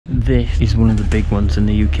This is one of the big ones in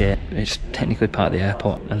the UK. It's technically part of the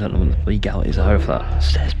airport. I don't know what the legalities are of that.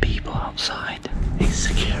 There's people outside. It's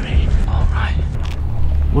security. Alright.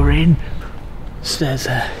 We're in. Stairs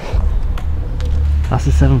there. That's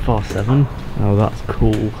a 747. Oh, that's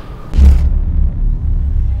cool.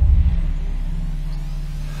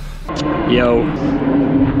 Yo.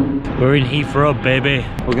 We're in Heathrow, baby.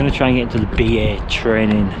 We're going to try and get into the BA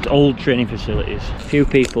training. It's old training facilities. A few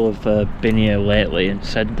people have been here lately and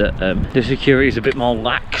said that the security is a bit more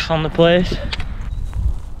lax on the place.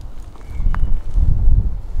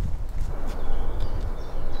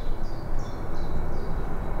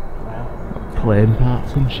 Wow. Plane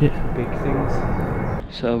parts and shit. Big things.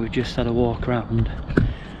 So we just had a walk around.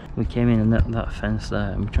 We came in and that fence there,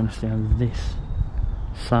 and we're trying to stay on this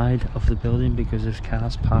side of the building because there's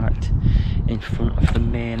cars parked in front of the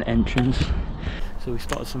main entrance. So we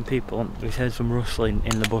spotted some people, we heard some rustling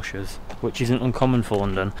in the bushes, which isn't uncommon for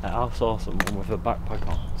London. I saw someone with a backpack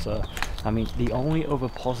on. So I mean, the only other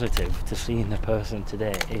positive to seeing the person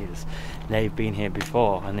today is they've been here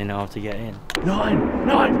before and they know how to get in. Nine!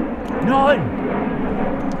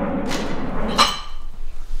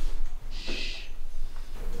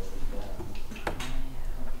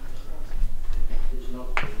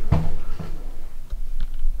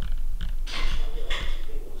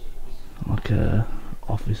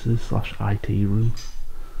 Offices / IT room.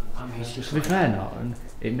 I mean, to be fair, Norton,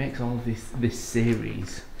 it makes all of this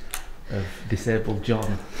series of Disabled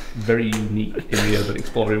John very unique in the urban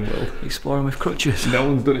exploring world. Exploring with crutches. No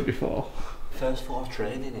one's done it before. First floor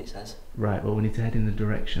training, it says. Right, well we need to head in the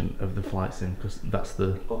direction of the flight sim because that's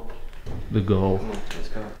the goal. Come on, let's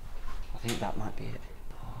go. I think that might be it.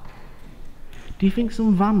 Do you think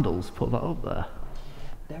some vandals put that up there?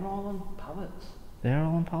 They're all on pallets. They're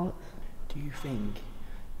all on pallets? Do you think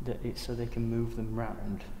that it's so they can move them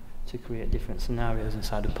round to create different scenarios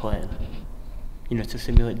inside a plane? You know, to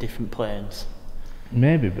simulate different planes?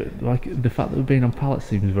 Maybe, but like the fact that we're being on pallets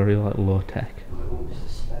seems very like low tech.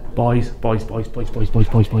 Boys. I'm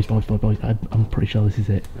pretty sure this is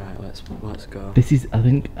it. Right, let's go. This is,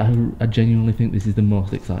 I genuinely think this is the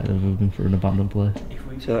most excited I've ever been for an abandoned place.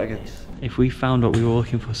 Say that again. If we found what we were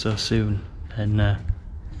looking for so soon, then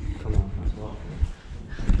come on, let's walk.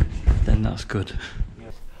 Then that's good.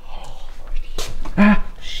 Ah,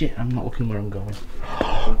 shit, I'm not looking where I'm going.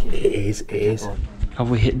 It is. Have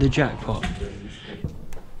we hit the jackpot?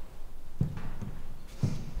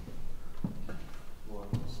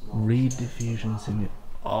 Read diffusion simulator.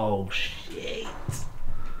 Oh shit.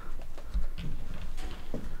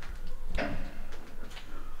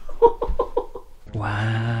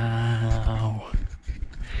 Wow.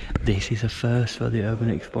 This is a first for the Urban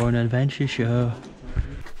Exploring Adventure Show.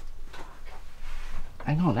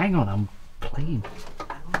 Hang on, I'm playing.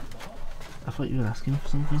 I thought you were asking for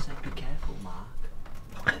something. I said be careful, Mark.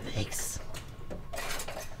 Look at this.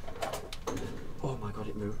 Oh my god,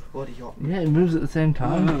 it moved. What do you want? Yeah, it moves at the same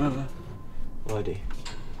time. Woody,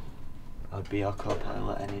 I'd be your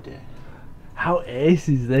co-pilot any day. How ace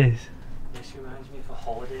is this? This reminds me of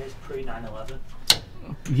holidays pre-9/11.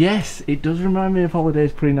 Yes, it does remind me of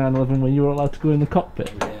holidays pre-9/11 when you were allowed to go in the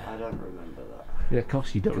cockpit. Yeah, I don't remember that. Yeah, of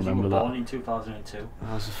course you don't remember that. You were born in 2002.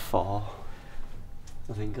 I was 4.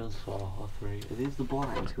 I think I was 4 or 3. It is the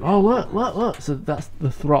blinds. Oh look! So that's the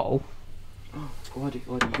throttle. What are you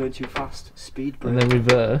going too fast? Speed brake. And then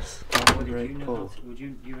reverse. Would you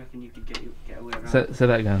reckon you could get away around? Say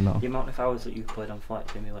that again, no. The amount of hours that you've played on Flight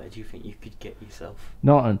Simulator, do you think you could get yourself?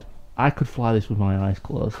 Norton, I could fly this with my eyes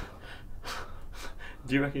closed.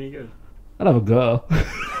 Do you reckon you could? I'd have a go.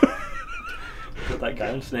 Put that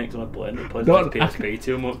guy on Snakes on a plane that plays PSP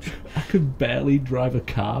too much. I could barely drive a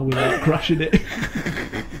car without crashing it.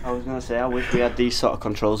 I was gonna say, I wish we had these sort of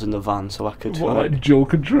controls in the van so I could. What, like dual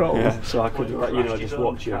control? Yeah, so I could, just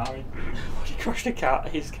watch you. He crashed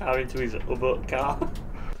his car into his other car.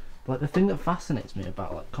 Like the thing that fascinates me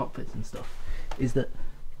about like cockpits and stuff is that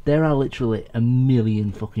there are literally a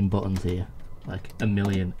million fucking buttons here, like a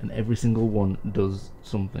million, and every single one does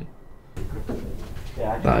something.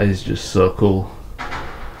 Yeah, that is just so cool.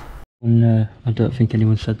 And I don't think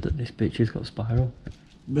anyone said that this bitch has got spiral.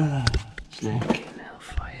 Fucking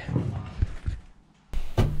hellfire.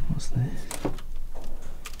 What's this?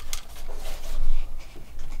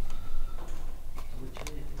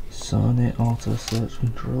 Sony Auto Search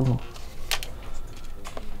Control.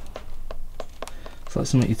 It's like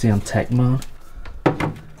something you'd see on Tech Mode.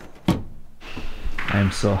 I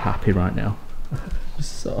am so happy right now. I'm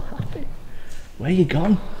so happy. Where are you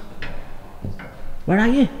gone? Where are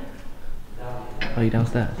you? Oh, you're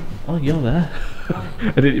downstairs. Oh, you're there.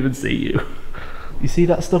 I didn't even see you. You see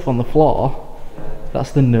that stuff on the floor?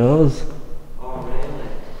 That's the nose. Oh,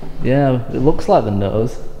 really? Yeah, it looks like the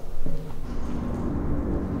nose.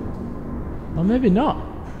 Or maybe not.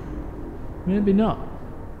 Maybe not.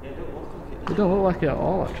 Yeah, it don't look like it. It don't look like it at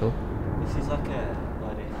all, actually. This is like a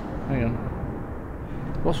lady. Hang on.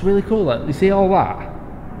 What's really cool, like, you see all that?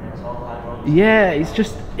 Yeah, it's all hydraulic. Yeah,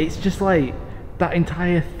 it's just like that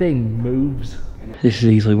entire thing moves. This is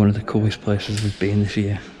easily one of the coolest places we've been this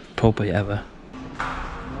year, probably ever.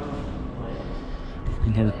 You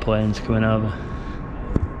can hear the planes coming over.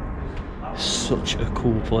 Such a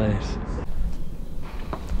cool place.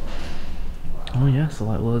 Oh yeah, so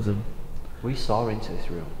like loads of... We saw into this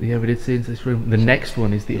room. Yeah, we did see into this room. The next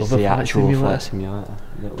one is the It's other the flight actual simulator. flight simulator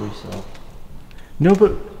that we saw. No,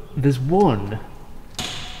 but there's one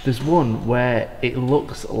where it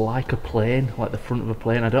looks like a plane, like the front of a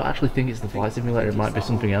plane. I don't actually think it's the flight simulator, it might be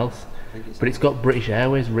something else. But it's got British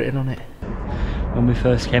Airways written on it. When we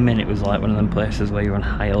first came in, it was like one of them places where you're on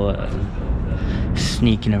high alert and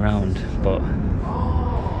sneaking around, but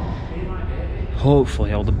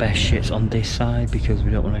hopefully all the best shit's on this side because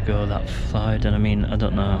we don't want to go that side. And I mean, I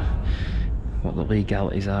don't know what the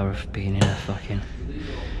legalities are of being in a fucking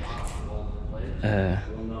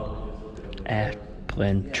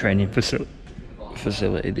airplane training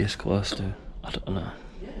facility this close to. I don't know.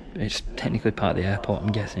 It's technically part of the airport,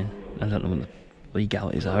 I'm guessing. I don't know what the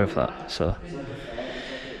legalities are of that, so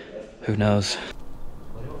who knows.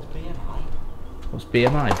 What's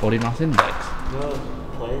BMI? Body mass index? No,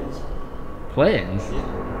 planes. Planes?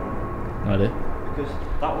 Yeah. No idea. Because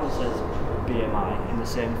that one says BMI in the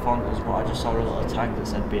same font as what I just saw a little tag that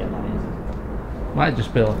said BMI. Might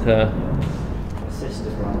just be like a... Sister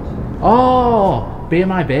brand. Oh!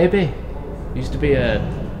 BMI Baby! Used to be a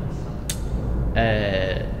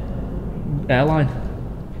airline.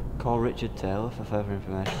 Call Richard Taylor for further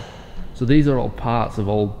information. So these are all parts of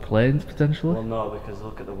old planes, potentially? Well, no, because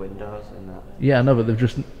look at the windows and that. Yeah, I know, but they've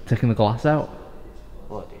just taken the glass out.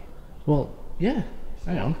 Bloody. Well, yeah.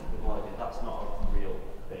 Hang on. Bloody, that's not a real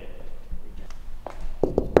bit.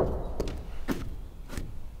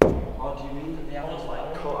 Oh, do you mean that they have to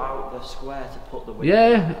like cut out the square to put the window?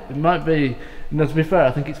 Yeah, it might be. No, to be fair,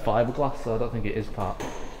 I think it's fiberglass, so I don't think it is part.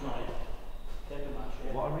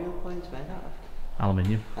 What are real planes made out of?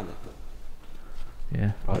 Aluminium.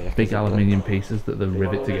 Yeah, Oh, yeah, big aluminium pieces that they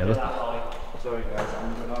rivet together. Sorry guys,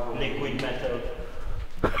 I'm gonna have a liquid metal.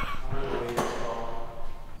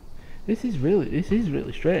 This is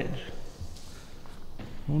really strange.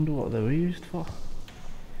 I wonder what they were used for.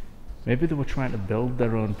 Maybe they were trying to build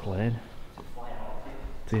their own plane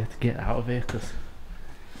to get out of here because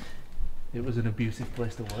it was an abusive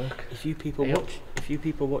place to work. If you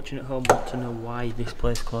people watching at home want to know why this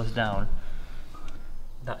place closed down,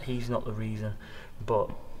 that he's not the reason.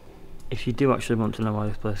 But if you do actually want to know why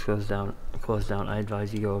this place closed down, I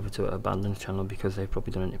advise you go over to Abandon's channel because they've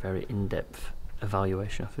probably done a very in-depth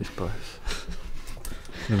evaluation of this place.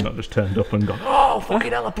 They've not just turned up and gone, oh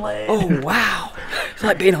fucking hell, a plane! Oh wow! It's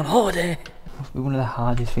like being on holiday! Must be one of the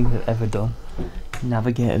hardest things I've ever done.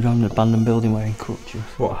 Navigated around an abandoned building wearing crutches.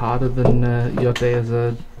 What, harder than your day as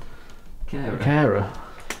a carer?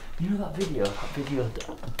 You know that video? That video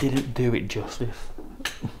didn't do it justice.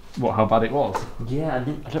 What, how bad it was? Yeah,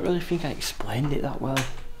 I don't really think I explained it that well.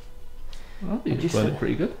 Well, you explained it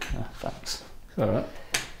pretty good. Thanks. It's alright.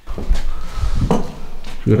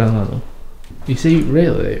 Should we go down there though? You see,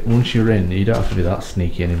 really, once you're in, you don't have to be that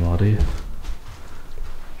sneaky anymore, do you?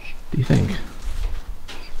 Do you think?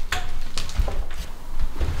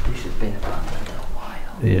 This has been abandoned for a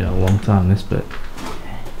while. Yeah, a long time, this bit.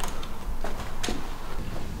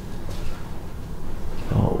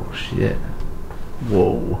 Oh shit.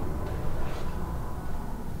 Whoa.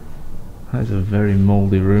 That is a very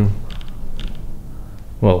mouldy room.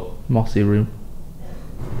 Well, mossy room.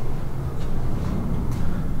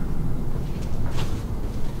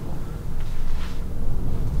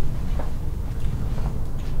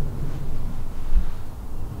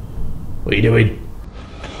 What are you doing?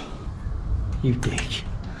 You dick.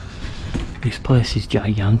 This place is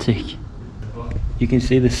gigantic. You can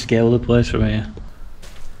see the scale of the place from here.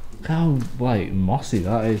 Look how, like, mossy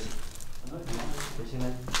that is.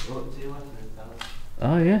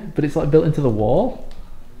 Oh yeah, but it's like built into the wall.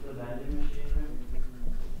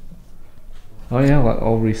 Oh yeah, like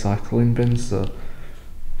all recycling bins, so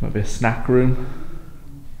might be a snack room.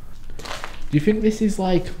 Do you think this is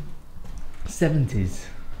like 70s?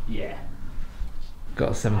 Yeah. Got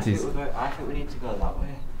a 70s. I think we need to go that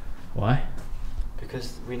way. Why?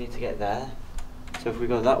 Because we need to get there. So if we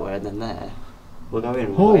go that way and then there, we're going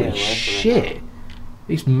way Holy away from shit! it.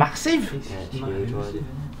 It's massive! Yeah, it's huge, wasn't it?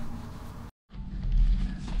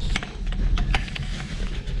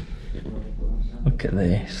 Look at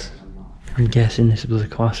this. I'm guessing this was a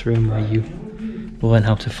classroom where you learn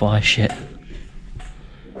how to fly shit.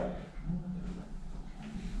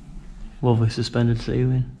 Lovely suspended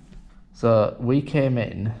ceiling. So we came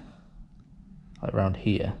in like around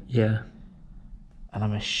here. Yeah. And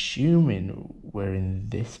I'm assuming we're in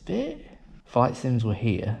this bit? Flight sims were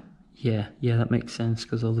here. Yeah, that makes sense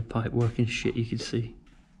because all the pipe work and shit you could see.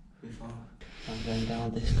 I'm going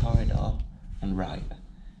down this corridor and right.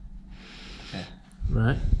 Okay.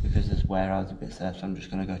 Right. Because there's warehouse a bit there, so I'm just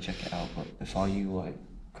gonna go check it out. But before you like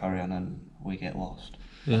carry on and we get lost,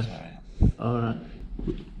 that's where I am. Alright.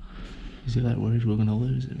 Is he like worried we're gonna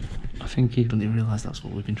lose him? I think he Don't you realise that's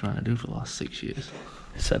what we've been trying to do for the last 6 years?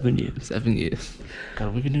 7 years. 7 years.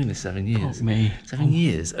 God, we've been doing this 7 years. Fuck me. 7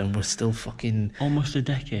 years and we're still fucking... Almost a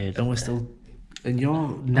decade. And we're still... And you're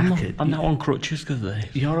knackered. I'm not on crutches because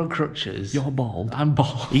You're on crutches. you're bald. I'm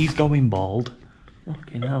bald. He's going bald.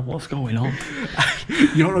 Fucking hell, what's going on?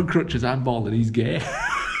 You're on crutches, I'm bald and he's gay.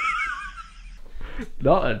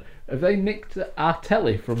 Norton, have they nicked our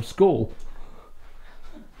telly from school?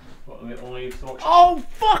 Oh,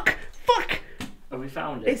 fuck! Fuck! Have we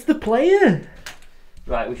found it? It's the player!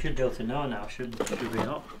 Right, we should be able to know now, should we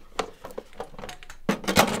not?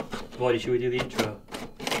 What, should we do the intro?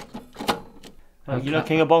 You know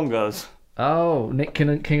King of Bongos? Oh, Nick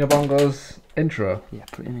King of Bongo's intro. Yeah,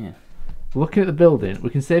 put it in here. Looking at the building, we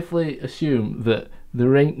can safely assume that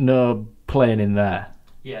there ain't no plane in there.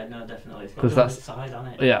 Yeah, no, definitely. It's got 'Cause to be on that's- the side on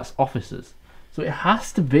it. Yeah, it's officers. So it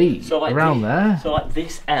has to be around there. So like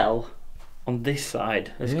this L on this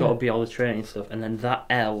side has got to be all the training stuff, and then that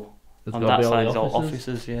L There's on gotta that be all side the is all officers.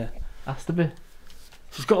 officers, yeah. Has to be. So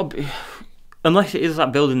it's got to be... Unless it is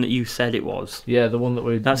that building that you said it was. Yeah, the one that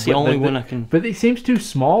we... That's the only one I can... But it seems too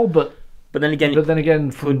small, but then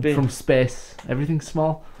again, from space, everything's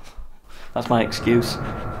small. that's my excuse.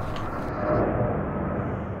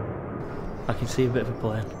 I can see a bit of a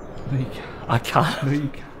plane. No, you can't. I can't. No, you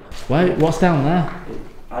can't. Wait, what's down there?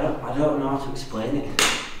 I don't know how to explain it.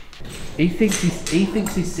 He thinks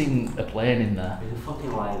he's seen a plane in there. It's a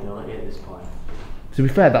fucking liability at this point. To be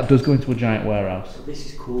fair, that does go into a giant warehouse. But this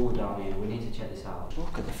is cool down here. We need to check this out.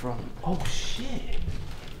 Look at the front. Oh shit!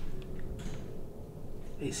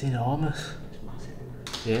 It's enormous. It's massive.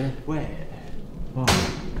 Yeah. Wait. Oh.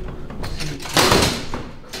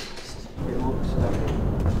 It looks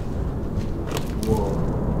whoa.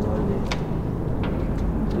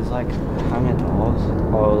 There's like hanger doors.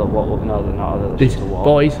 Oh, what? No, they're not. They're just a wall.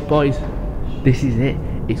 Boys, this is it.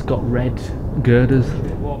 It's got red girders.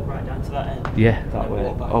 Walk right down to that end. Yeah. That way.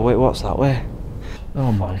 Oh wait, what's that way?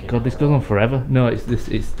 Oh my god, this goes on forever. No, it's this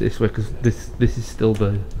way because this is still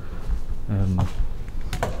the.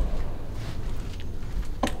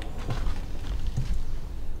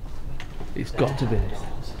 It's got to be this.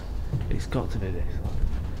 It's got to be this.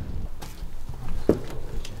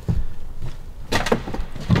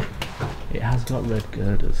 It has got red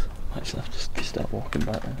girders. Actually, I have to just start walking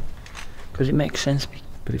back there. Because it makes sense.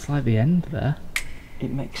 But it's like the end there.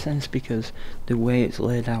 It makes sense because the way it's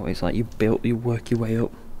laid out, it's like you work your way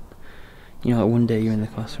up. You know, like one day you're in the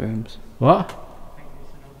classrooms. What?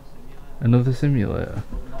 Another simulator?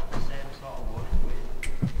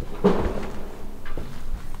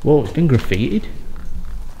 Whoa, it's been graffitied.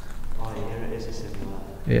 Oh yeah, it is a simulator.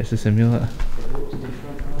 Yeah, it's a simulator. It looks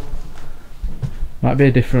different, bro. Might be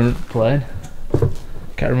a different plane.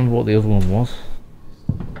 Can't remember what the other one was.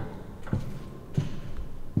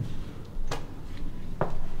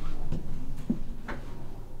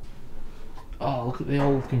 Oh, look at the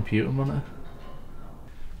old computer monitor.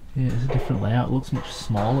 Yeah, it's a different layout. It looks much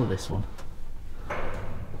smaller, this one.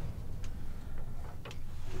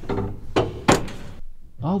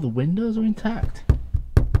 Oh, the windows are intact.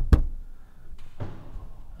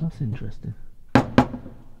 That's interesting.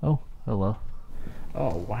 Oh, hello.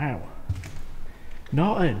 Oh, wow.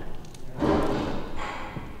 Norton.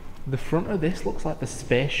 The front of this looks like the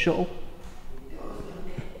space shuttle.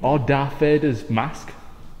 Or Darth Vader's mask.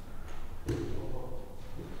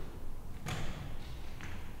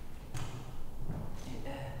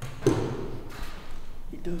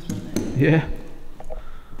 It does, doesn't it? Yeah.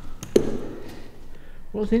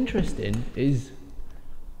 What's interesting is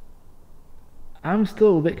I'm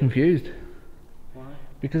still a bit confused. Why?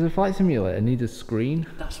 Because a flight simulator needs a screen.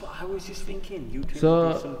 That's what I was just thinking. You two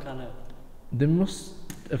So- did some kind of... They must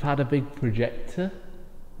have had a big projector,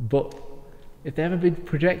 but if they have a big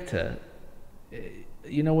projector,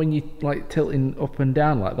 you know when you like tilting up and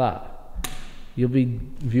down like that, you'll be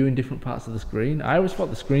viewing different parts of the screen. I always thought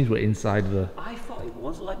the screens were inside the... I thought it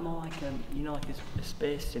was like more like a, you know, like a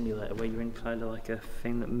space simulator where you're inside of like a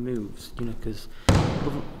thing that moves, you know, because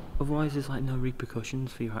Otherwise, there's like no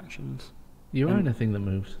repercussions for your actions. You're on a thing that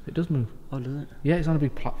moves. It does move. Oh, does it? Yeah, it's on a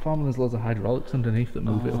big platform and there's loads of hydraulics underneath that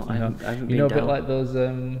move it up and down. I haven't You know, a been bit down. like those.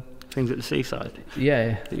 Things at the seaside.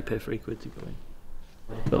 Yeah. That you pay £3 to go in.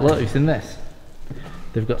 But look, it's in this.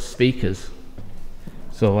 They've got speakers.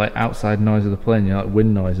 So like outside noise of the plane, you know, like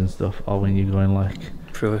wind noise and stuff, or when you're going like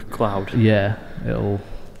Through a cloud. yeah, it'll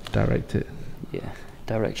direct it. Yeah.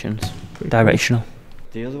 Directions. Pretty Directional.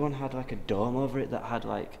 The other one had like a dome over it that had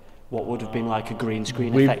like what would have been like a green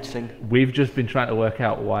screen effect thing. We've just been trying to work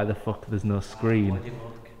out why the fuck there's no screen.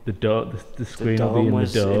 The screen will be in the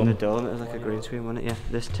dome. In the dome, it was like a green screen, wasn't it? Yeah.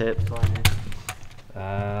 This tape's going in.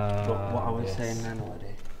 But what I was saying then,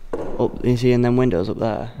 up, you see in them windows up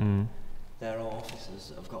there? There are offices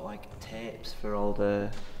that have got like tapes for all the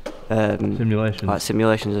Simulations. like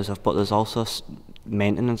simulations and stuff. But there's also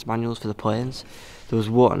maintenance manuals for the planes. There was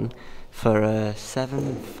one for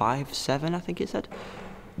 757, I think it said.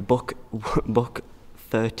 Book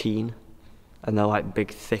 13, and they're like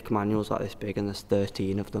big, thick manuals like this big, and there's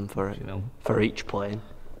 13 of them for each plane.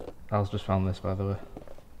 Al's just found this, by the way.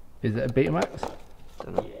 Is it a Betamax?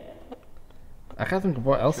 Don't know. I can't think of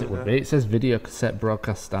what else it would be. It says video cassette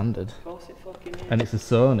broadcast standard, Of course it fucking is. and it's a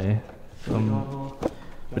Sony.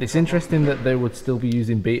 But it's interesting that they would still be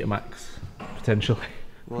using Betamax potentially,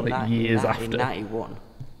 Well, like years after. In 91.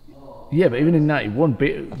 Yeah, but even in '91,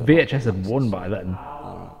 VHS had won by then.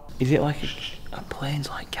 Is it like are planes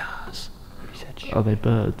like cars? You said Are they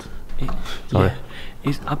birds? Sorry.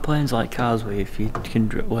 Are planes like cars where if you can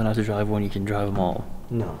learn how to drive one, you can drive them all?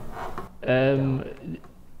 No.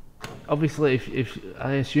 Obviously, if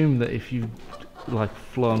I assume that if you like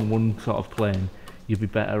flown one sort of plane, you'd be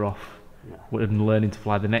better off with learning to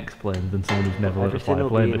fly the next plane than someone who's never learned to fly a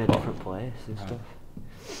plane before. Everything will be in a different place and stuff.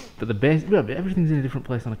 But the base, well, but everything's in a different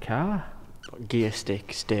place on a car. Gear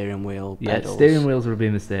stick, steering wheel, Yeah, pedals. steering wheels will be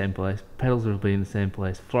in the same place, pedals will be in the same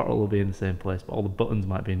place, throttle will be in the same place, but all the buttons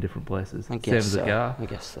might be in different places. I Same guess as so. a car. I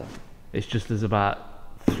guess so. It's just there's about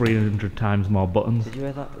 300 times more buttons Did you hear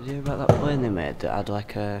about that plane they made that had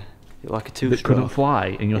like a two-stroke? that couldn't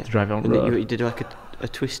fly, and you have to drive it on the road. You did like a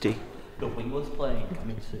twisty. The wing was playing.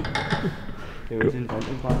 It was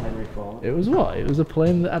invented by Henry Ford. It was what? It was a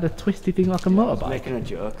plane that had a twisty thing like a motorbike. I was making a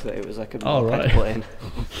joke that it was like a Oh, moped right. plane.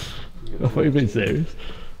 I thought you were being serious.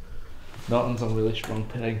 Norton's on really strong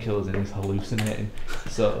painkillers and he's hallucinating.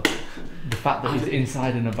 So the fact that he's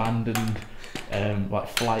inside an abandoned like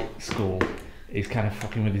flight school is kind of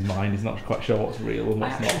fucking with his mind. He's not quite sure what's real and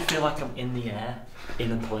what's not. Feel like I'm in the air,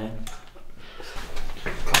 in a plane.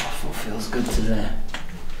 God, my foot feels good today.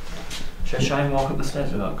 Should I try and walk up the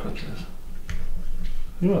stairs without crutches?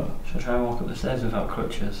 What? Should I try and walk up the stairs without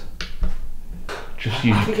crutches? Just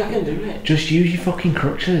use. I think I can do it. Just use your fucking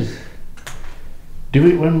crutches. Do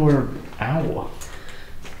it when we're out.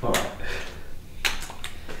 Alright.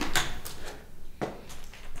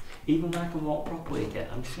 Even when I can walk properly again,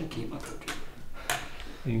 I'm just going to keep my crutches.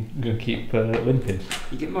 You're gonna keep limping,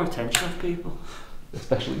 You get more attention off people.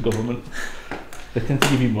 especially government. They tend to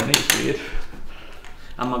give you money. It's weird.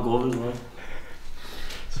 And my glove as well.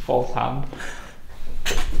 It's a false hand.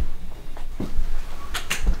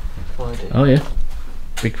 Friday. Oh yeah,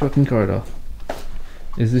 big fucking corridor.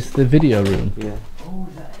 Is this the video room? Yeah. Oh,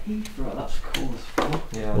 is that Heathrow? That's cool as fuck.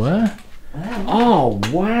 Yeah. Where? Oh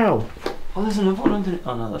wow. Oh, there's another one underneath.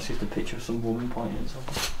 Oh no, that's just a picture of some woman pointing at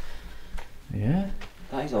something. Yeah.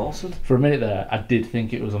 That is awesome. For a minute there, I did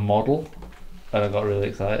think it was a model, and I got really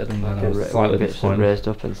excited, and then I was slightly disappointed. Raised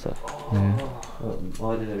up and stuff. Yeah.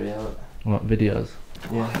 Why did they react? What videos?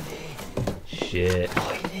 Yeah. Shit.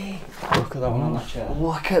 Look at that one on that chair.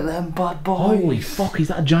 Look at them bad boys. Holy fuck! Is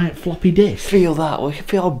that a giant floppy disk? Feel that. We can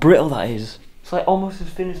feel how brittle that is. It's like almost as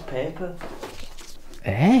thin as paper.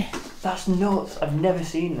 Eh? That's nuts. I've never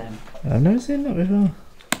seen them. I've never seen that before.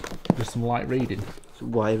 Just some light reading.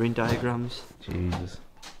 Wiring diagrams. Jesus.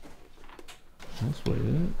 That's weird,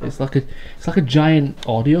 isn't it? It's like a giant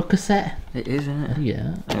audio cassette. It is, isn't it?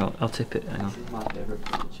 Yeah. Hang on, I'll tip it. Hang on. This is my favourite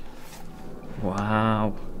picture.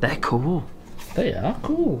 Wow. They're cool. They are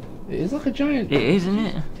cool. It is like a giant. It is, isn't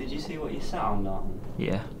it? Did you see what you sat on, Norton?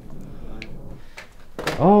 Yeah.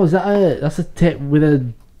 Oh, is that that's a tip with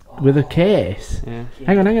a case? Yeah.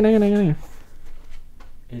 Hang on.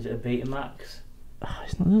 Is it a Betamax? Oh,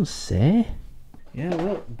 it's not gonna say. Yeah,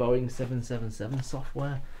 look, Boeing 777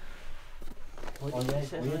 software. What did you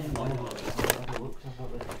say? I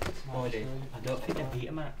don't think they're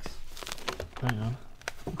Betamax. Hang on.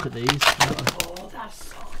 Look at these. Oh, that's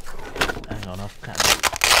so cool. Hang on, I've got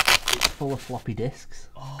it. It's full of floppy disks.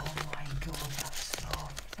 Oh my god, that's so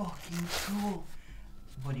fucking cool.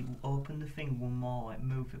 Buddy, open the thing one more, like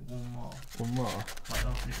move it one more. One more. Like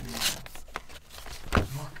open it one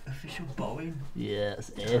official Boeing. Yeah,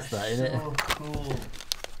 it's ace that, isn't it? So cool.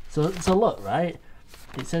 So look, right?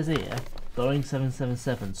 It says here, Boeing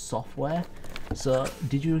 777 software. So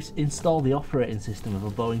did you install the operating system of a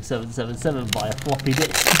Boeing 777 via floppy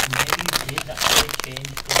disk? Maybe that's how they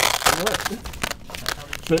changed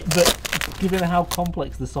it. But given how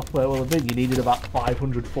complex the software will have been, you needed about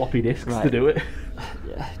 500 floppy disks to do it.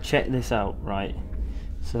 Yeah, check this out, right?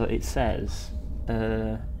 So it says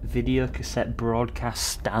video cassette broadcast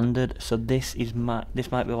standard. So this might be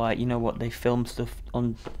like, you know what, they film stuff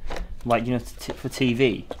on, like, you know, for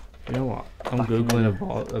TV. You know what? I'm googling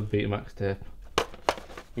a Betamax tape.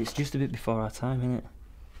 It's just a bit before our time, isn't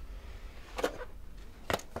it?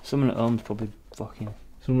 Someone at home's probably fucking.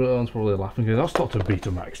 Someone at home's probably laughing because that's not a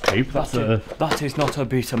Betamax tape. That is not a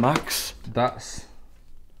Betamax. That's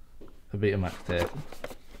a Betamax tape.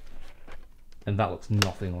 And that looks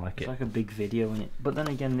nothing like It's it. like a big video in it. But then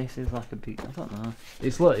again, this is like a big. I don't know.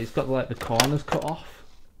 It's got like the corners cut off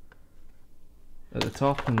at the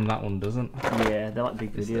top, and that one doesn't. Yeah, they're like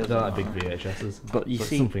big videos. They're like big VHSs. But you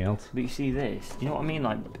see something else. But you see this. You know what I mean?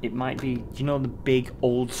 Like it might be. Do you know the big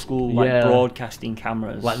old school like broadcasting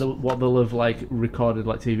cameras? Like what they'll have like recorded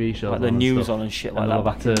like TV shows, like the news on and shit like that.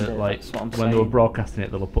 Back in the day. Like That's what I'm when saying. they were broadcasting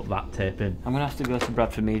it, they'll have put that tape in. I'm gonna have to go to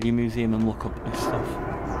Bradford Media Museum and look up this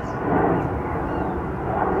stuff.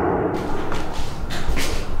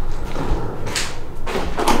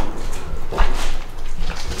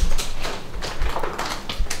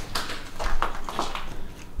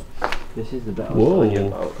 This is the bit I was telling you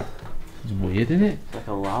about. It's weird, isn't it? It's like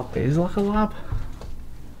a lab. It is like a lab.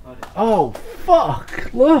 Oh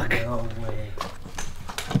fuck! Look! No way.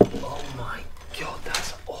 Oh my god,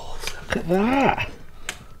 that's awesome. Look at that!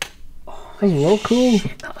 That's real cool.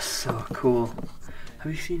 Shit, that's so cool.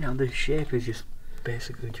 Have you seen how the shape is just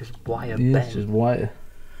basically just wire Yeah, bent? it's just white.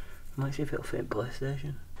 Let's see if it'll fit in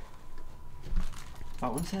PlayStation.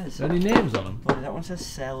 That one says. Any names on them? Oh, that one says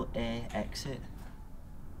cell A exit.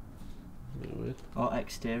 Weird. Or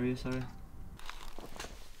exterior, sorry.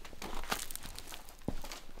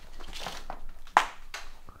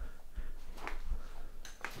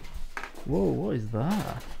 Whoa, what is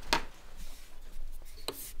that?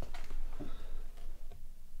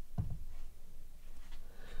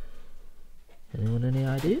 Anyone any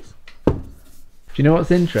ideas? Do you know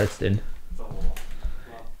what's interesting?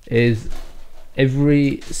 Is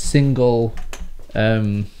every single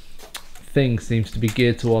thing seems to be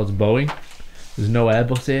geared towards Boeing. There's no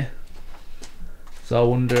Airbus here. So I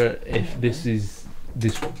wonder if this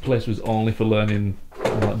place was only for learning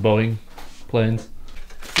like Boeing planes.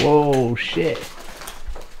 Whoa, shit.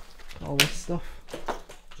 All this stuff.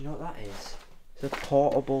 Do you know what that is? It's a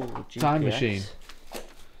portable GPS. Time machine.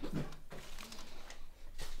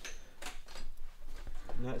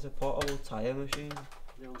 No, it's a portable tyre machine.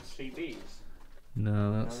 The old CBs.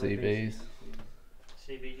 No, that's No, they're CBs.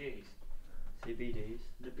 CBGs. CBDs.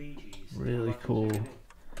 The BGs. Really cool.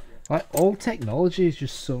 Like, old technology is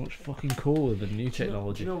just so much fucking cooler than new Do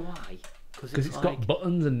technology. you know why? Because it's like, got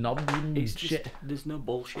buttons and knobs and it's shit. just, there's no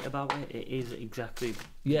bullshit about it. It is exactly.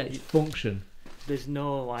 Yeah, it's function. There's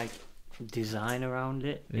no like design around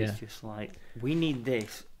it. Yeah. It's just like, we need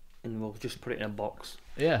this, and we'll just put it in a box.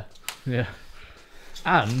 Yeah, yeah.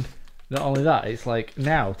 And not only that, it's like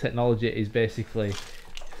now technology is basically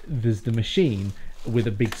there's the machine with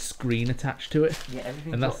a big screen attached to it, Yeah,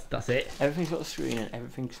 everything's and got, that's it. everything's got a screen and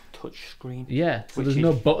everything's touch screen. Yeah, so Which there's is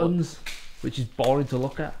no what- buttons, which is boring to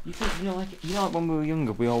look at. You think, like when we were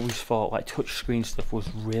younger, we always thought like touch screen stuff was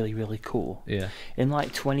really, really cool. Yeah. In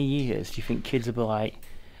like 20 years, do you think kids will be like,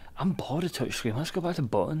 I'm bored of touch screen, let's go back to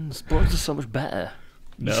buttons. Buttons are so much better.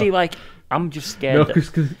 No. You see, like, I'm just scared No, that...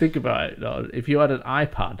 because think about it. No, if you had an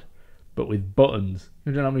iPad, but with buttons,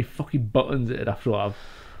 you don't know how many fucking buttons it'd have to have.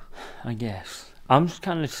 I guess. I'm just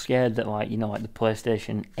kind of scared that, like, you know, like the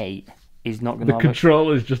PlayStation 8 is not going The to have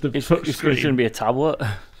controller is just a It's touch going screen. to be a tablet.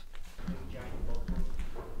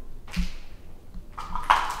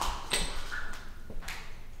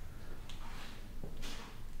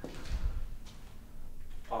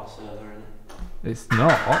 Oh, server, innit? It's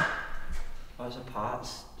not. Oh, it's a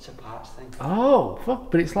parts thing. Oh,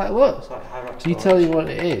 fuck, but it's like, look. It's like high-rack So you storage. tell you what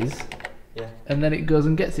it is, Yeah. and then it goes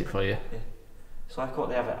and gets it for you. It's like what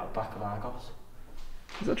they have at the back of Argos.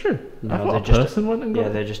 Is that true? No, I thought they a just- person went and got Yeah,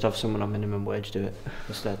 it. they just have someone on minimum wage do it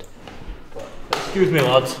instead. Excuse me,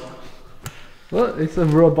 lads. Look, it's a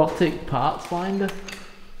robotic parts finder.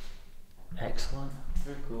 Excellent.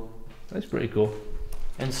 Very cool. That's pretty cool.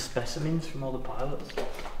 And specimens from all the pilots.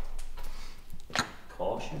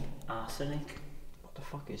 Caution. Arsenic. What the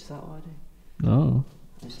fuck is that, Waddy? No.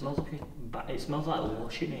 It smells like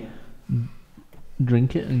lush in here.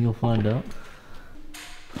 Drink it and you'll find out.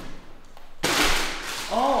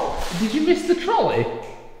 Oh, did you miss the trolley?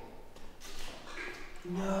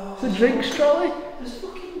 No. It's a drinks trolley? There's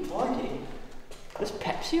fucking bloody. There's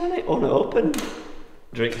Pepsi on it, unopened.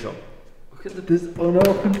 Drink some. Look at the There's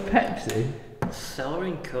unopened Pepsi.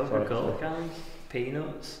 celery and Coca-Cola cans,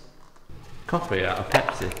 peanuts. Coffee out of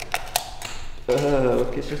Pepsi.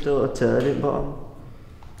 Look, it's just a little turd in bottom.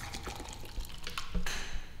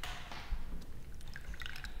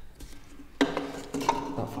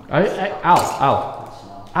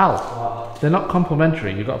 Al, they're not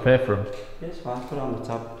complimentary, you've got to pay for them. It's fine, put it on the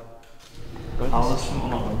tab. I'll have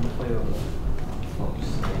something on for you.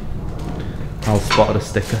 Al spotted a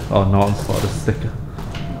sticker. Oh, Norton spotted a sticker.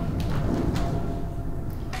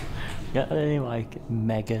 Get any like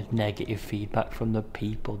mega negative feedback from the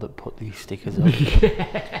people that put these stickers up?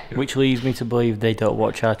 Which leads me to believe they don't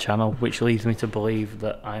watch our channel, which leads me to believe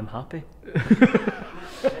that I'm happy.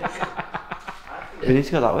 We need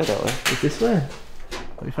to go that way, don't we? It's this way.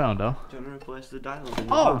 What you found, Al? Do you want to replace the dial in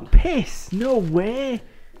the Oh, band? piss! No way!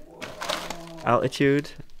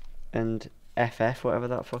 Altitude and FF, whatever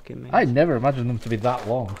that fucking means. I never imagined them to be that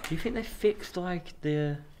long. Do you think they fixed like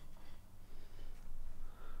the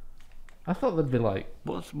I thought they'd be like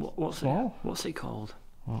what's small. What's it called?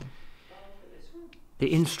 What? The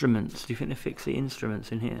instruments. Do you think they fixed the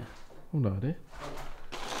instruments in here? Oh, no idea.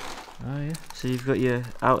 Oh, yeah. So you've got your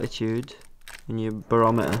altitude and your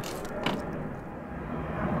barometer.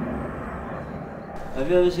 Have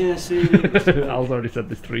you ever seen a CD? Al's already said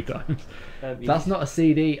this 3 times. That's not a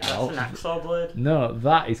CD, Al. That's an hacksaw blade. No,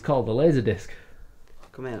 that is called a laser disc.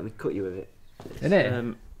 Come here, let me cut you with it. Isn't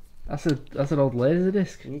it? That's an old laser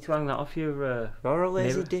disc. You need to hang that off your You're a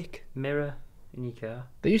lazy mirror. dick. Mirror in your car.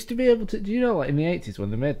 They used to be able to. Do you know, like in the 80s when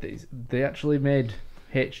they made these, they actually made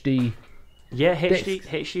HD. Yeah, Discs.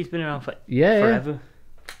 HD's been around for Yeah, forever. yeah.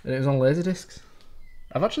 And it was on laser discs.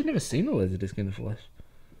 I've actually never seen a laser disc in the flesh.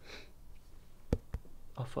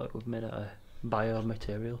 I thought it was made out of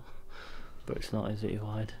biomaterial, but it's not, is it? You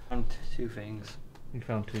lied. And 2 things. You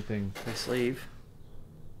found 2 things. The sleeve.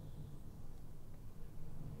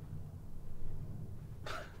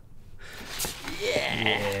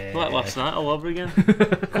 Yeah. Like last night all over again.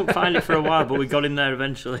 Couldn't find it for a while, but we got in there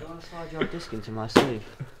eventually. Do you want to slide your disc into my sleeve?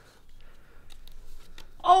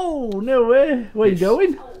 Oh, no way. Where you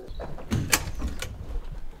going?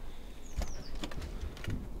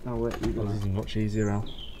 Oh wait, you This is much easier, Al.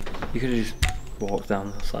 You could have just walked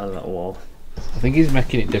down the side of that wall. I think he's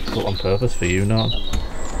making it difficult on purpose for you, not.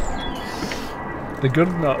 The good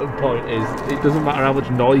point is, it doesn't matter how much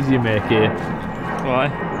noise you make here. Why?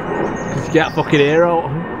 Because you get fucking air out.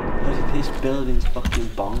 This building's fucking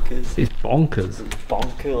bonkers. It's bonkers. It's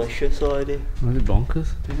bonkerlicious already. Is it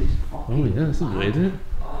bonkers? It's Oh yeah, this is weird, isn't it?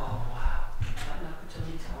 Oh wow.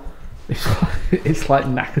 It's like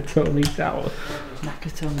Nakatomi Tower.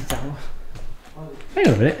 Nakatomi Tower. Hang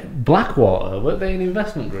on a minute, Blackwater, weren't they an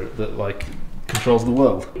investment group that like controls the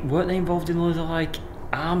world? Weren't they involved in loads of like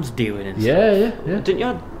arms dealing and stuff? Yeah.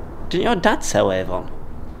 Didn't your dad sell Avon?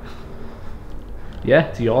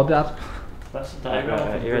 Yeah, to your dad. That's the diagram.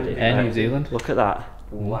 Right, you ready? Air New Zealand. Look at that.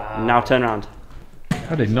 Wow. Now turn around.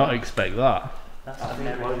 I did not expect that. That's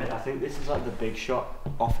I think this is like the big shot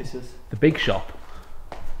offices. The big shop.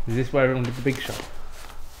 Is this where everyone did the big shop?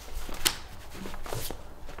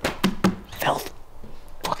 Filth.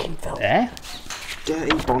 Fucking filth. Eh?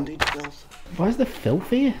 Dirty bondage filth. Why is there filth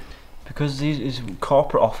here? Because these is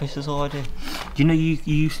corporate offices already. Do you know you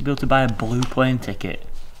used to be able to buy a blue plane ticket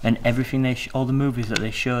and everything all the movies that they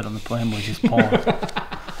showed on the plane was just porn.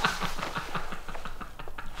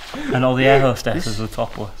 And all the air hostesses were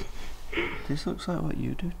topless. This looks like what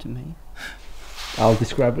you do to me. I'll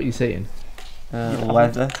describe what you're saying.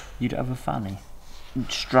 Leather. You'd have a fanny.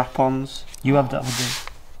 Strap-ons. You have that with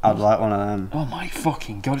I'd like one of them. Oh my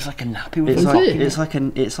fucking god! It's like a nappy with Is it? It's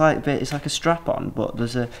like a strap-on, but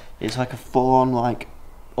it's like a full-on like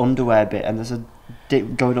underwear bit, and there's a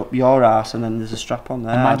dip going up your ass, and then there's a strap on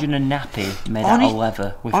there. Imagine a nappy made out of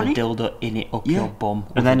leather with a dildo in it up your bum,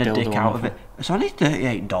 and then a dildo dick out of it. It's only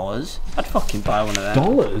 $38. I'd fucking buy one of them.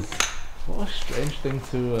 Dollars? What a strange thing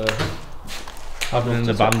to have in an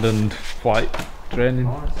abandoned flight training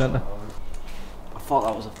centre. I thought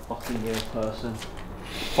that was a fucking real person.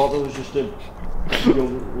 I thought there was just a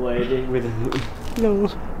young lady with a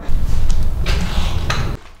nose.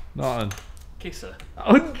 Norton. Kiss her.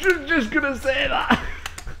 I was just gonna say that.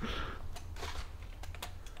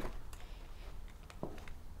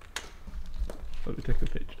 Let me take a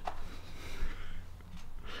picture.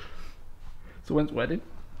 So when's wedding?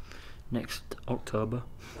 Next October.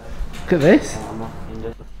 Look at this.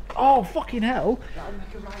 Oh, fucking hell! That'll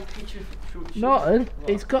make a right picture. No,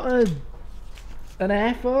 it's got an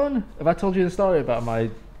airphone. Have I told you the story about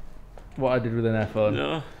what I did with an airphone?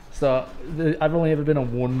 No. So I've only ever been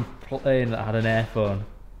on one plane that had an airphone,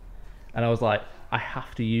 and I was like, I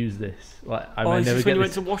have to use this. Like, I might is never this get when you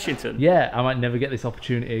this. went to Washington? Yeah, I might never get this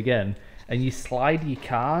opportunity again. And you slide your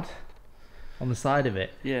card on the side of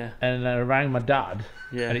it. Yeah. And then I rang my dad,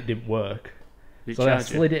 Yeah. and it didn't work. Did So then I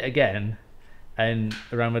slid it again, and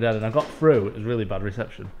I rang my dad, and I got through. It was really bad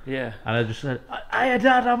reception. Yeah. And I just said, "Hey,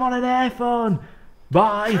 Dad, I'm on an airphone.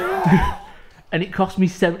 Bye." And it cost me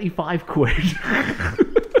 75 quid.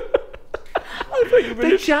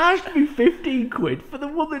 They charged me 15 quid for the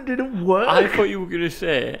one that didn't work. I thought you were gonna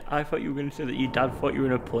say that your dad thought you were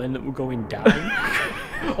in a plane that were going down.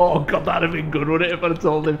 Oh god, that'd have been good, wouldn't it, if I'd have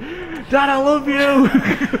told him, "Dad, I love you."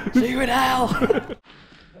 See you in hell.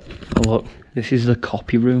 Oh, look, this is the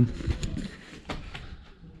copy room.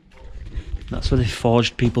 That's where they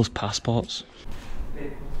forged people's passports.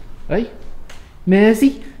 Hey, Maisie,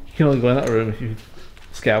 you can only go in that room if you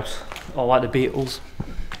Scouse. Or like the Beatles.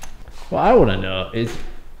 What I want to know is,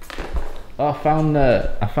 I found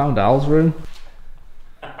Al's room.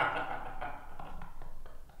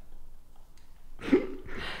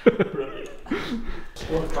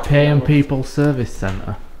 Paying People Service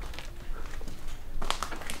Centre.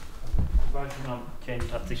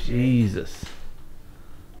 Jesus.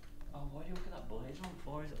 Oh, why do you look at that blaze on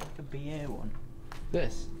for? Is it like a BA one?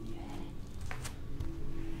 This?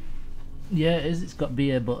 Yeah, it is. It's got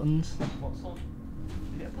BA buttons. What's on?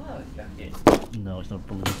 Is it a pilot jacket? No, it's not a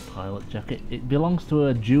blue pilot jacket. It belongs to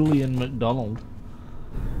a Julian McDonald.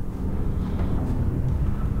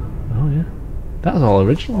 Oh yeah. That's all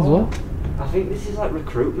original as well. I think this is like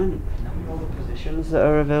recruitment. All the positions that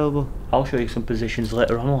are available. I'll show you some positions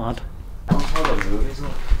later on, lad. That's how the movies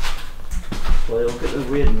look. Well, look at the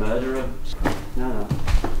weird murderer. No.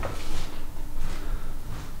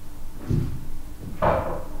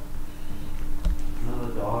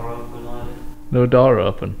 Another door open, lad. No door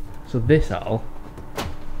open. So this, Al,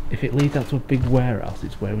 if it leads out to a big warehouse,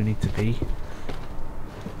 it's where we need to be.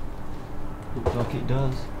 Looks like it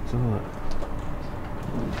does. So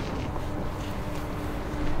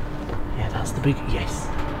yeah, that's the big. Yes,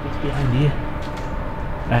 it's behind here.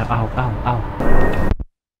 Ow.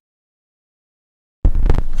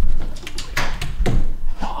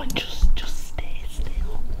 Oh, just stay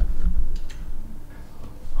still.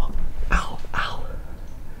 Oh, ow.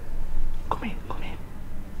 Come in.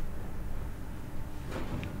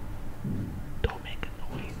 Don't make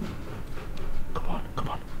a noise. Come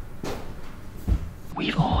on.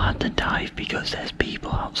 We've all had to dive because there's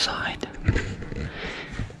people outside.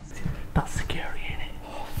 That's scary, isn't it?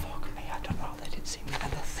 Oh fuck me! I don't know how they didn't see me. And I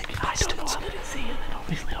don't know how they didn't see you. They're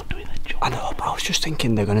obviously not doing their job. I know, but I was just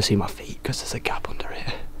thinking they're gonna see my feet because there's a gap under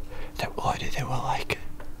it. They were like,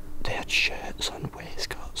 they had shirts on,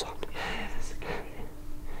 waistcoats on. Yeah, that's scary.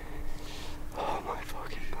 Oh my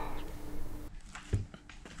fucking god!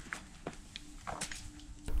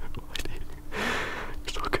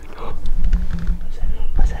 Fucking no.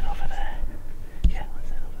 Let's head over there. Yeah, let's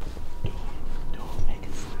head over there. Don't make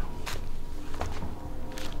a sound.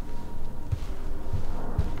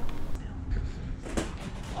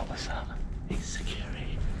 What was that? It's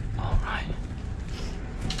security. Alright.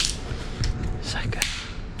 Second.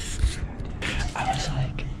 I was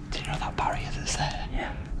like, do you know that barrier that's there?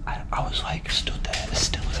 Yeah. I was like stood there as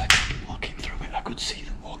still as I could, looking through it. I could see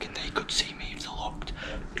them walking. They could see me if they looked.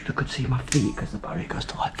 They could see my feet because the barrier goes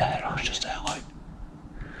to like there. I was just there like.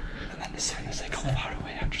 And then as soon as they got far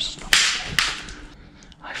away, I just stopped.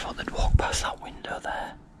 I thought they'd walk past that window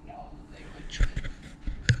there. No, they literally.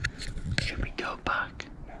 Should we go back?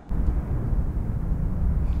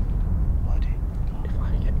 Bloody. If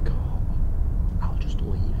I get caught, I'll just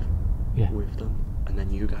leave with them, and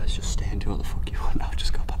then you guys just stay and do what the fuck you want. I'll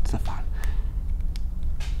just go back to the van.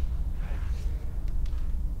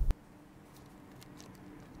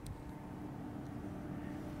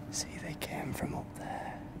 See, they came from up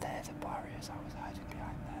there. They're the barriers. I was hiding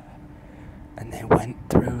behind there, and they went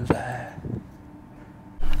through there.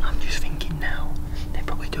 I'm just thinking now, they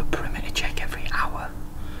probably do a perimeter check every hour.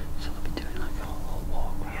 So they'll be doing like a whole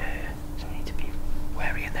walk around. Yeah. So we need to be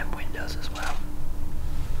wary of them windows as well.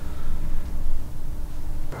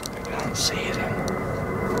 I can't see them.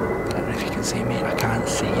 I don't know if you can see me. I can't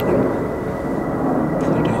see them. So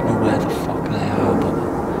I don't know where the fuck they are, but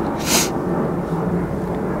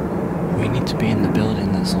we need to be in the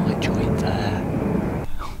building that's literally there.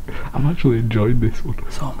 I'm actually enjoying this one.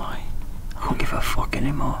 So am I. I don't give a fuck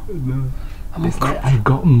anymore. No. It's like I've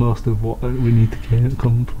gotten most of what we need to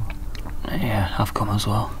come for. Yeah, I've come as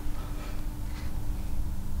well.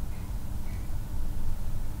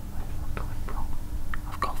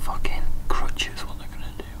 I've got fucking crutches, what they're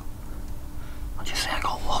gonna do. I'll just say I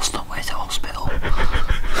got lost on way to hospital.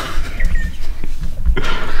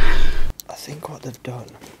 I think what they've done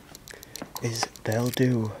is they'll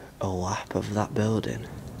do a lap of that building.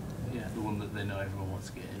 Yeah, the one that they know everyone wants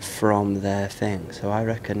to get in. From their thing. So I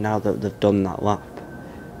reckon now that they've done that lap,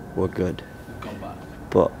 we're good. We've gone back.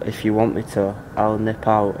 But if you want me to, I'll nip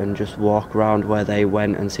out and just walk around where they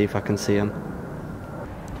went and see if I can see them.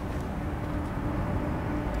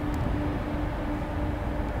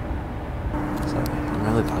 Sorry, I'm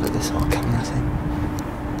really bad at this whole camera thing.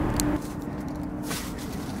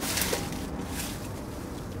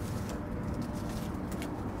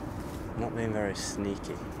 Not being very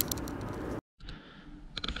sneaky.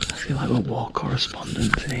 I feel like we're war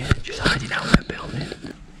correspondents here, just hiding out in a building.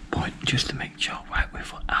 But just to make sure, right, we've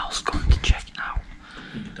got Al's gone to check out.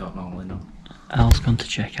 You don't normally know. Al's gone to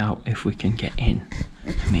check out if we can get in.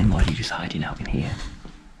 Me and Lloyd are just hiding out in here.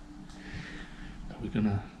 Are we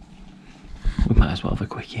gonna... We might as well have a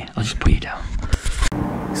quickie. I'll just put you down.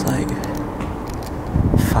 It's like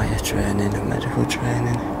fire training and medical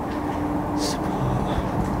training. Sport.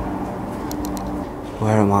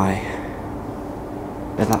 Where am I?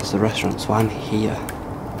 And that's the restaurant, so I'm here.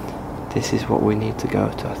 This is what we need to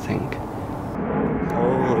go to, I think.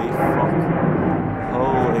 Holy fuck.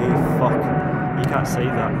 Holy fuck. You can't see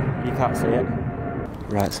that. You can't see it.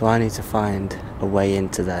 Right, so I need to find a way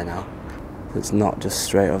into there now. It's not just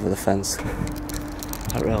straight over the fence. I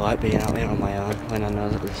don't really like being out here on my own when I know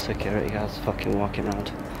that there's security guards fucking walking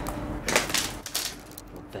around.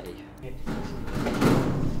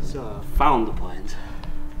 So, found the planes.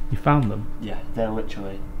 You found them? Yeah, they're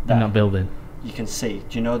literally in that building? You can see.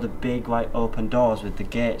 Do you know the big like open doors with the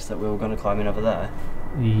gates that we were going to climb in over there?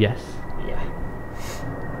 Yes. Yeah.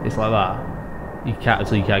 It's like that. You can't,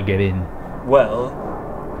 so you can't get in. Well.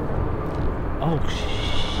 Oh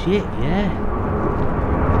shit! Yeah.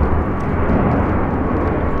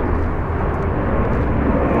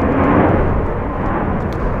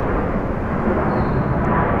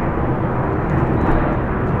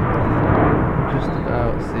 Just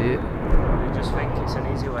about see it. You just think it's an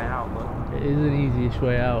easy way out, but It is an easiest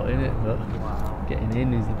way out, isn't it? But wow. getting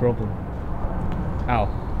in is the problem. Ow.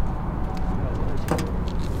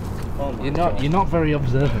 Oh my You're not very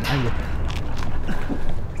observant, are you?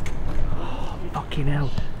 Oh, fucking hell.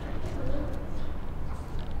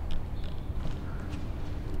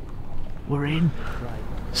 We're in.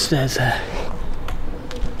 Stairs there.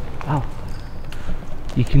 Ow.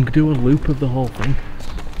 You can do a loop of the whole thing.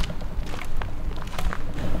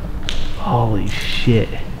 Holy shit.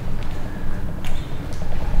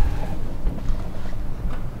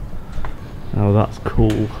 Oh, that's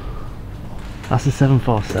cool. That's a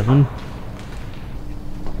 747.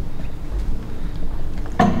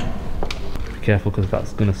 Be careful because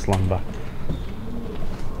that's going to slam back.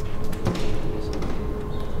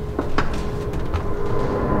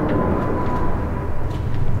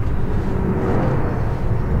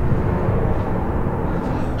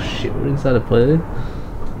 Oh shit, we're inside a plane.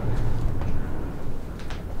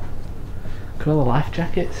 Look at all the life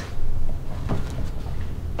jackets.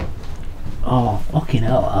 Oh, fucking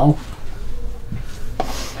hell, Al.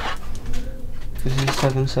 This is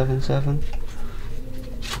 777.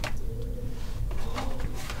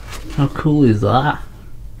 How cool is that?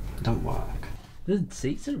 Don't work. The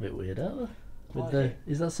seats are a bit weird, aren't they? With Why? the,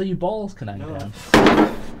 is that so your balls can hang No. down?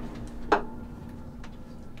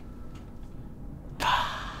 That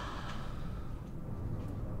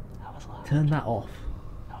was loud. Turn that off.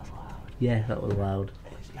 That was loud. Yeah, that was loud.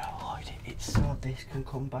 No, Lloyd, it's so this can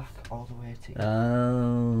come back all the way to you.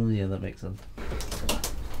 Oh, yeah, that makes sense.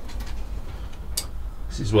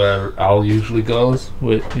 This is where Al usually goes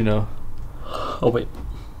with, you know, Oh wait.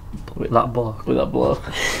 With that block. with that bloke.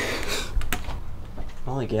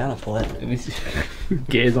 Only get on a plane. And this is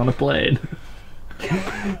gays on a plane.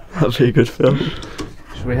 That'd be a good film.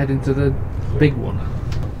 Should we head into the big one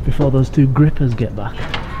before those two grippers get back?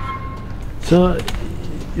 So,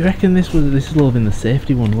 you reckon this will have been the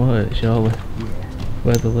safety one, won't it? Surely,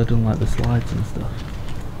 where they're doing like the slides and stuff.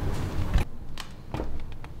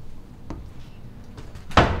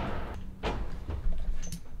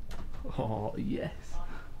 Oh yes.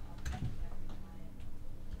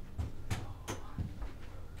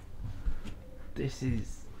 This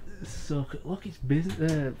is so good. Look, it's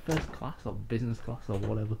business, first class or business class or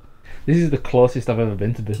whatever. This is the closest I've ever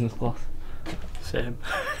been to business class. Same.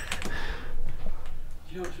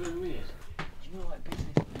 You know what's really weird? You know, like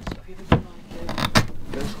business. Have you ever been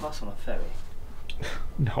like first class on a ferry?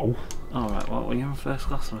 No. Alright, well, when you're on first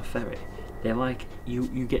class on a ferry, they're like,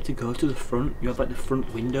 you get to go to the front, you have like the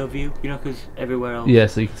front window view, you know, because everywhere else... Yeah,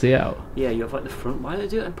 so you can see out. Yeah, you have like the front, why do they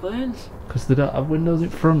do it in planes? Because they don't have windows in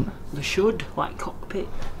front. They should, like cockpit.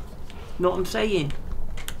 Know what I'm saying?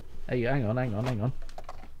 Hey, hang on.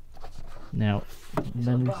 Now,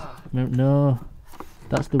 No,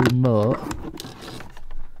 that's the remote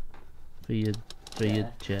for your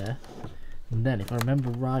chair. And then, if I remember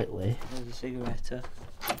rightly, there's a cigarette.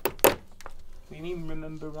 What do you mean,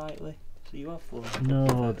 remember rightly? So you have one? No,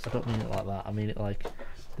 I don't mean it like that. I mean it like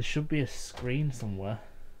there should be a screen somewhere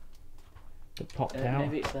that popped out.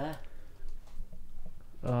 Maybe it's there.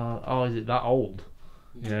 Oh, is it that old?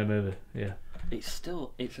 Yeah, maybe. Yeah. It's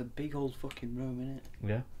a big old fucking room, isn't it?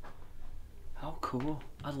 Yeah. How cool!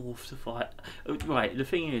 I'd love to fly. Right, the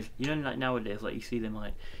thing is, you know, like nowadays, like you see them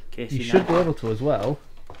like. You should be able to as well.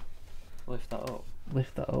 Lift that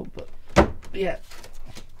up, but yeah.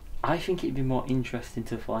 I think it'd be more interesting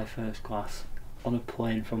to fly first class on a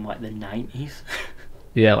plane from like the 90s.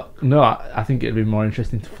 Yeah, no, I think it'd be more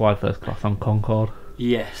interesting to fly first class on Concorde.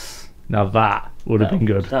 Yes. Now that would have been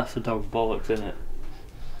good. That's a dog's bollocks, isn't it?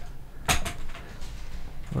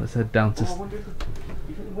 Let's head down to... I wonder if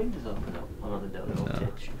you think the windows open up? Oh, no, they don't.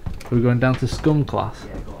 No. We're going down to Scum class.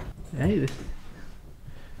 Yeah, go on. Hey, this...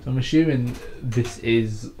 I'm assuming this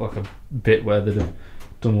is like a bit where they've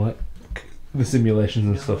done like the simulations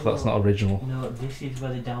and stuff. That's not original. No, this is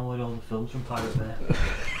where they download all the films from Pirate Bay.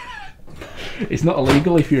 It's not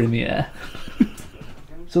illegal if you're in the air.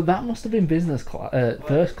 So that must have been business class,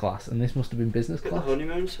 first class, and this must have been business class. The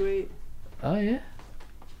honeymoon suite. Oh yeah.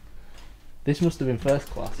 This must have been first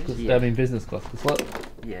class, because Yeah. I mean business class. Cause look,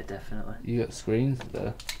 Yeah, definitely. you got screens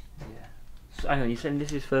there. Yeah. So, hang on, you're saying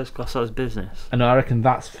this is first class, that was business? I know. I reckon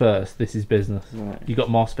that's first. This is business. Right. You got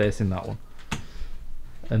more space in that one.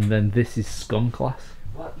 And then this is Scum class.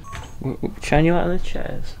 What? Shine you out of the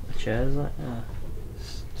chairs. The chairs like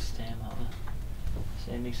stay like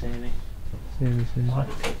that. Samey. I like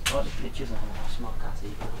the pictures on the small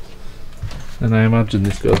catty. And I imagine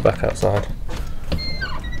this goes back outside.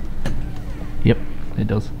 Yep, it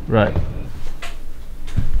does. Right.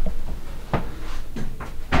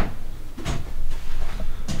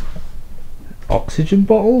 Oxygen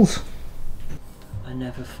bottles? I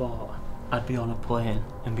never thought I'd be on a plane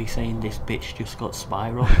and be saying this bitch just got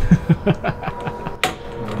spiral.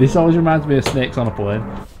 This always reminds me of Snakes on a Plane.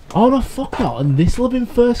 Oh no, fuck not, and this will have been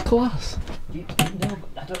first class. No, but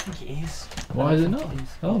I don't think it is. Why is it not?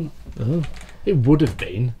 Oh, it would have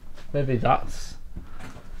been. Maybe that's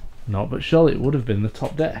not, but surely it would have been the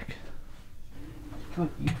top deck. You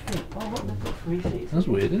think, oh look, they've got 3 seats. That's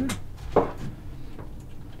weird, isn't it?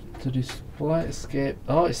 To display escape.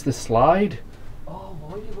 Oh, it's the slide. Oh,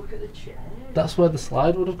 why do you look at the chair? That's where the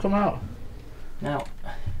slide would have come out. Now,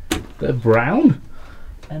 They're brown.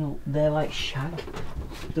 and they're like shag.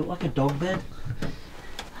 They look like a dog bed.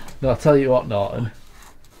 No, I'll tell you what, Norton.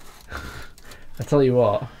 I tell you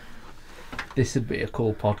what. This would be a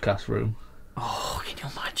cool podcast room. Oh, can you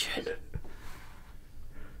imagine?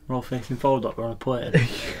 We're all facing forward like we're on a plane.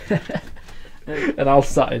 And I'll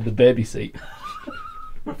sat in the baby seat.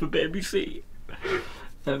 With a baby seat.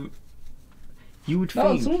 You would No,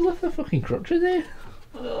 think... someone's left their fucking crutches here.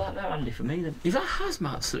 Well, they're handy for me then. Is that a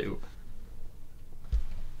hazmat suit?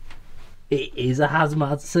 It is a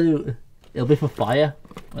hazmat suit. It'll be for fire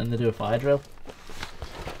when they do a fire drill.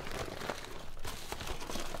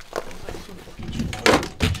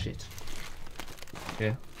 Shit.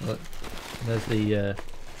 Okay, look. There's the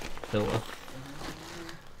filter.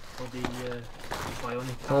 Or the bionic...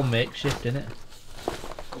 It's all makeshift, innit?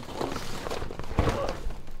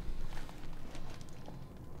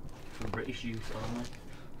 For British use only.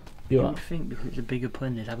 You You are? would think because it's a bigger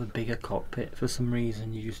plane they'd have a bigger cockpit for some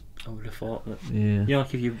reason. I would have thought that. Yeah. You know,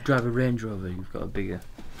 like if you drive a Range Rover, you've got a bigger.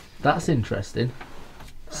 That's interesting.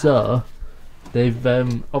 So, they've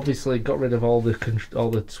obviously got rid of all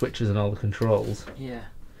the switches and all the controls. Yeah.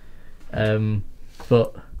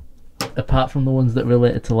 But apart from the ones that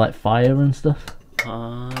related to like fire and stuff,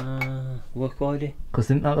 Work quality. because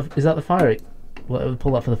is that the fire? What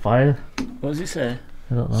pull that for the fire? What does it say?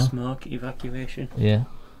 I don't know. Smoke evacuation. Yeah.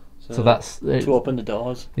 So that's to open the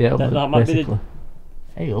doors. yeah. That might be basically.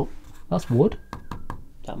 Hey up, that's wood.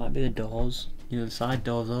 That might be the doors. You know, the side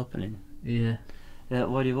doors opening. Yeah. Yeah.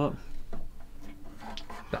 What do you want?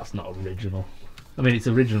 That's not original. I mean, it's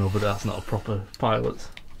original, but that's not a proper pilot's.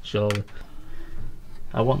 Surely.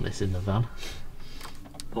 I want this in the van.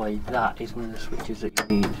 Boy, that is one of the switches that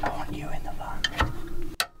you need. I want you in the van.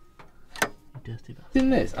 dirty bastard. In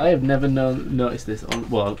this, I have never noticed this on.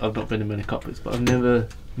 Well, I've not been in many cockpits, but I've never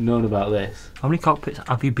known about this. How many cockpits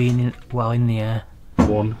have you been in while in the air?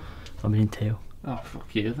 1. I've been in 2. Oh,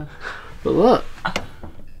 fuck you then. But look,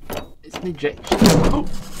 it's an ejection. Oh,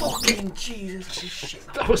 fucking Jesus! Shit.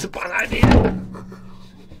 That was a bad idea.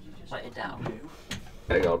 Just let it down.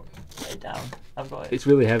 Hang on. Let it down. I've got it. It's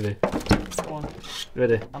really heavy. Come on.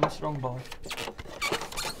 Ready? I'm a strong boy.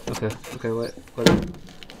 Okay. Okay. Wait. Let it.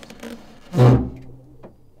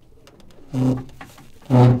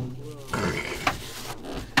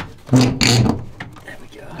 There we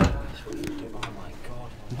go. Oh my god.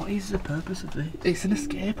 What is the purpose of this? It's an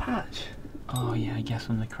escape hatch. Oh yeah, I guess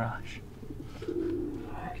from the crash.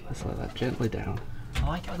 Let's let that gently down. I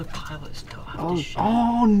like how the pilots don't have to share.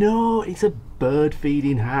 Oh no! It's a bird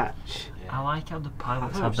feeding hatch. I like how the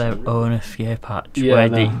pilots have their own escape hatch Yeah, where I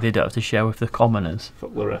know. they don't have to share with the commoners.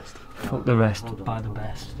 Fuck the rest. Fuck the rest, buy the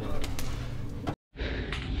best.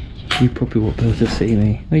 You probably won't be able to see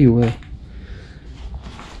me. No, you will.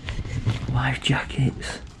 Life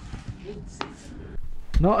jackets.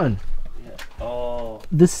 Nothing. Oh,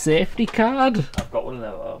 The safety card. I've got one of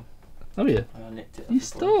them at home. Have you? I nicked it. You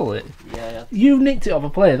stole it. Yeah. You nicked it off a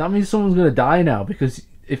plane. That means someone's going to die now, because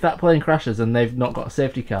if that plane crashes and they've not got a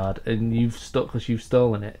safety card and you've stuck because you've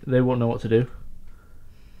stolen it, they won't know what to do.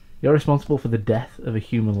 You're responsible for the death of a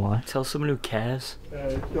human life. Tell someone who cares.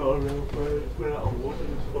 It's not a real plane. It's been out of water.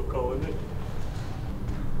 It's fuck all in it.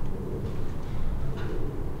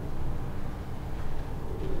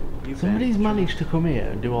 Somebody's managed to come here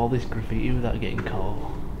and do all this graffiti without getting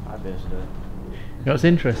caught. I'd be able to do it. You know what's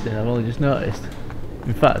interesting? I've only just noticed.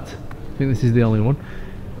 In fact, I think this is the only one.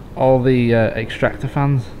 All the extractor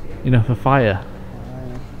fans, you know, for fire.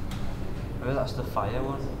 Maybe that's the fire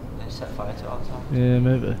one. They set fire to it all the time. Yeah,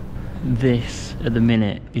 maybe. This, at the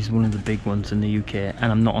minute, is one of the big ones in the UK,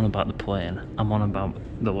 and I'm not on about the plane, I'm on about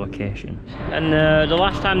the location. And the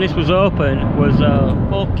last time this was open was,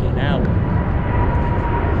 fucking hell.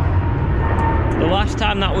 The last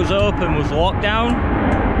time that was open was lockdown.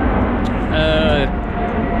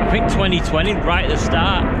 I think 2020, right at the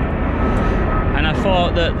start. And I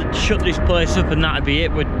thought that they'd shut this place up and that'd be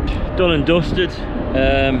it, we're done and dusted.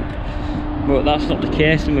 But that's not the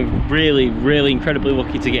case, and we're really incredibly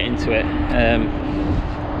lucky to get into it.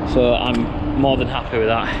 So I'm more than happy with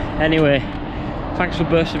that. Anyway, thanks for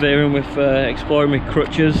persevering with exploring with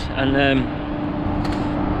crutches, and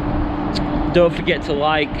don't forget to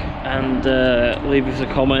like and leave us a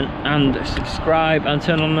comment and subscribe and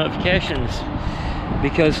turn on notifications,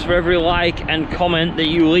 because for every like and comment that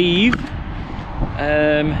you leave,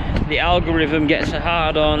 the algorithm gets a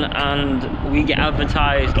hard on and we get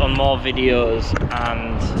advertised on more videos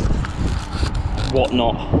and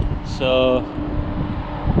whatnot. So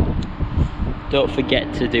don't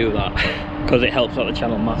forget to do that, because it helps out the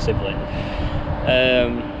channel massively.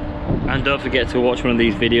 And don't forget to watch one of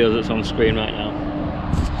these videos that's on screen right now.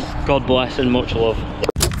 God bless and much love.